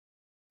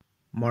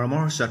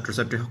মৰমৰ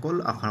ছাত্ৰ-ছাত্ৰীসকল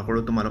আশা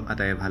কৰোঁ তোমালোক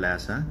আটায়ে ভালে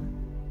আছা।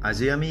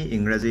 আজি আমি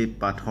ইংৰাজী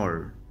পাঠৰ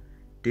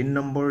 3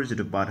 নম্বৰ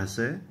যেটো পাঠ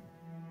আছে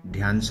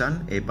ধ্যানচান্দ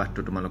এই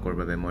পাঠটো তোমালোকৰ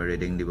বাবে মই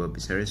ৰিডিং দিব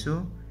বিচাৰিছো।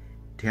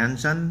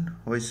 ধ্যানচান্দ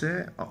হৈছে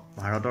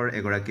ভাৰতৰ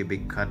এগৰাকী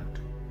বিখ্যাত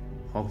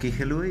হকি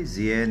খেলুৱৈ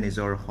যিয়ে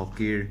নিজৰ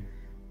হকিৰ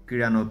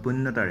ক্ৰীড়া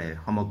নৈপুণ্যতাৰে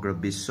সমগ্ৰ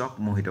বিশ্বক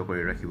মোহিত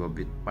কৰি ৰাখিব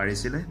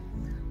পাৰিছিল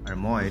আৰু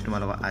মই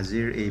তোমালোকক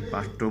আজিৰ এই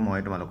পাঠটো মই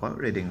তোমালোকক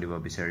ৰিডিং দিব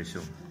বিচাৰিছো।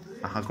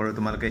 আশা কৰোঁ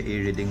তোমালোকে এই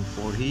ৰিডিং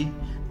পঢ়ি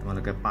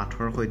তোমালোকে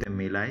পাঠৰ সৈতে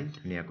মিলাই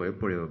ধুনীয়াকৈ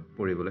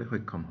পঢ়িবলৈ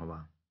সক্ষম হ'বা।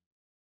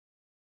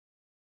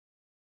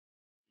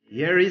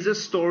 Here is a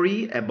story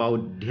about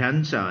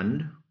Dhyan,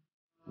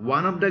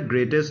 one of the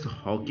greatest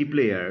hockey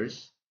players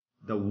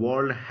the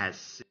world has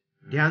seen.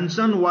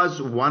 Dhyan was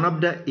one of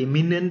the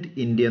eminent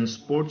Indian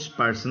sports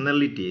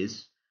personalities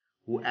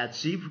who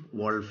achieved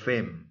world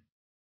fame.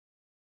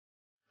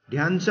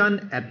 Dhyan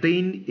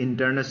attained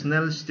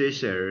international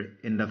stature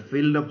in the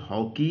field of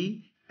hockey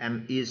and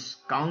is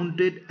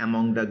counted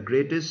among the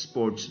greatest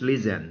sports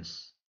legends.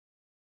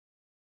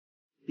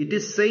 It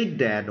is said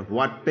that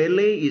what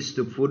Pele is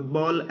to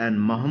football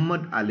and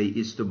Muhammad Ali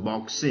is to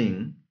boxing,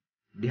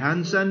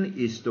 Dhyan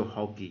is to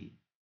hockey.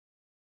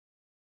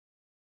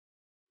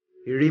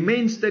 He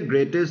remains the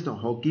greatest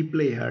hockey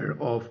player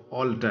of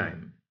all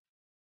time.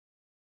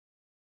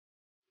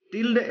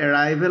 Till the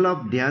arrival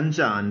of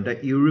Dhyan, the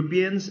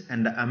Europeans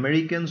and the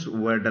Americans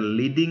were the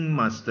leading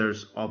masters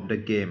of the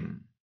game.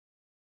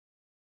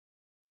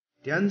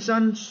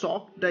 Dhyan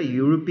shocked the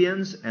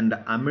Europeans and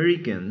the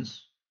Americans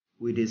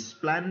with his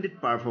splendid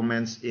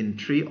performance in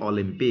 3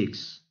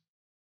 Olympics.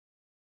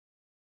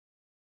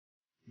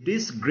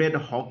 This great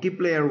hockey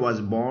player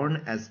was born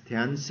as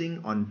Dhyan Singh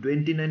on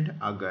 29th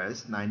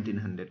August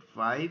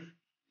 1905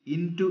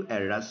 into a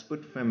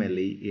Rajput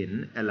family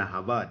in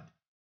Allahabad.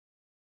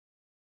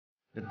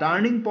 The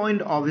turning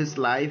point of his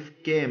life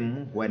came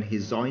when he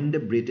joined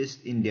the British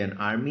Indian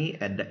Army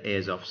at the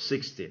age of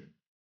 16.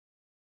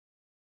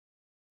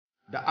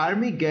 The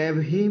army gave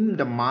him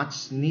the much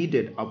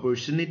needed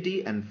opportunity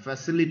and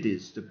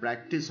facilities to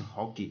practice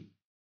hockey.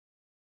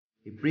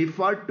 He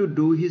preferred to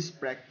do his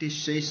practice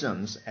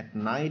sessions at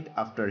night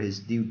after his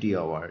duty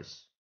hours.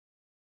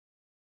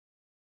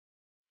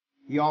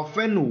 He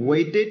often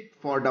waited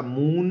for the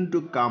moon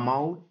to come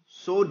out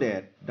so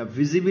that the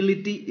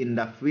visibility in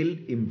the field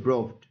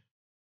improved.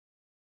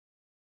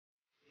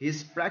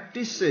 His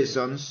practice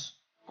sessions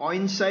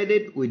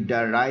coincided with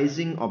the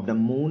rising of the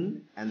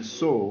moon, and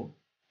so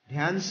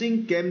Dhyan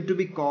Singh came to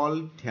be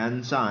called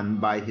Dhyan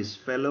by his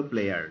fellow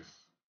players.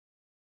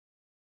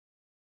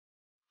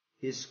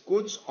 His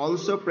coach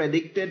also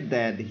predicted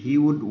that he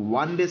would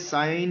one day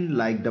shine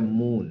like the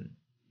moon.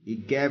 He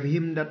gave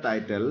him the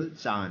title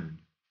Chand.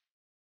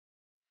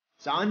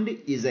 Chand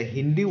is a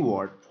Hindi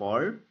word for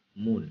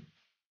moon.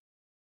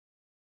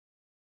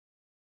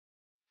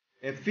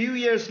 A few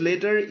years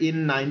later,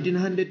 in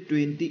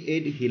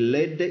 1928, he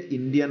led the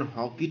Indian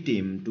hockey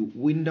team to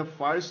win the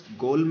first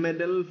gold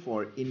medal for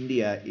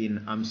India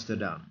in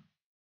Amsterdam.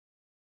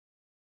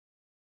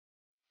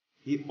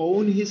 He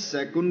won his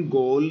second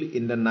gold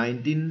in the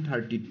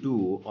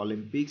 1932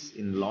 Olympics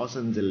in Los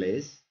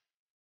Angeles.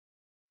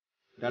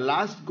 The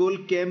last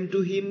gold came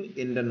to him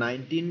in the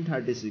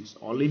 1936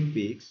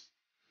 Olympics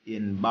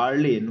in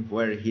Berlin,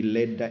 where he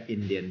led the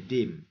Indian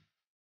team.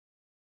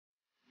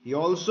 He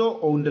also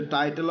owned the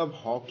title of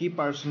Hockey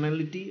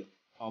Personality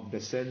of the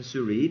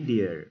Century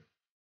there.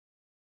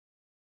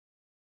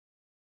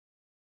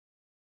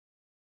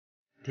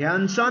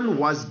 Dhyan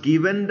was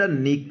given the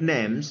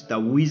nicknames the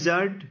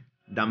Wizard,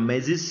 the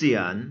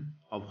Magician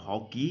of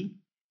hockey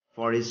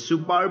for his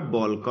superb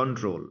ball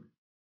control.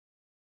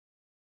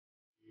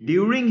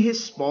 During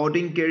his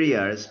sporting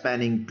career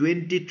spanning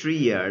 23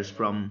 years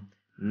from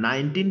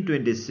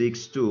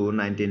 1926 to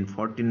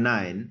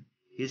 1949,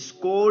 he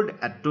scored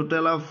a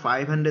total of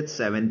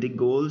 570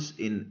 goals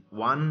in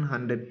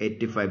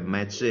 185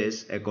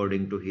 matches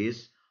according to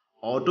his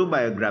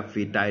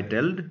autobiography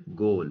titled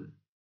Goal.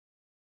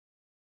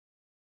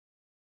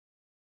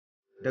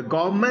 The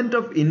government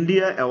of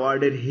India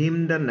awarded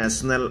him the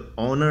national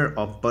honor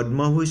of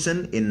Padma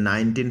Bhushan in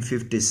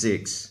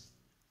 1956.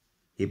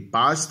 He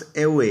passed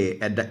away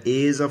at the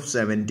age of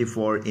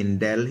 74 in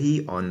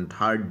Delhi on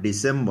 3rd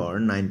December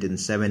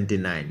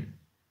 1979.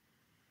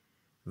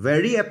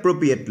 Very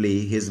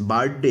appropriately, his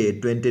birthday,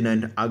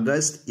 29th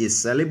August, is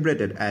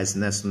celebrated as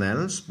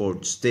National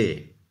Sports Day.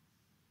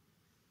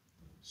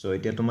 So,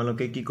 এতিয়া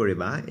তোমালোকে কি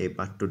কৰিবা এই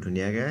পাঠটো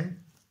ধুনিয়াকে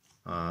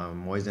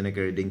মই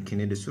যেনেকৈ reading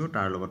খিনি দিছো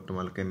তাৰ লগত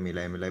তোমালোকে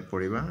মিলাই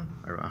পঢ়িবা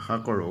আৰু আশা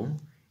কৰোঁ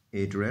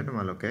এইটোৰে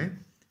তোমালোকে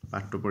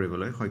পাঠটো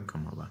পঢ়িবলৈ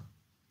সক্ষম হ'বা।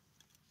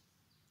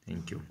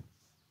 Thank you.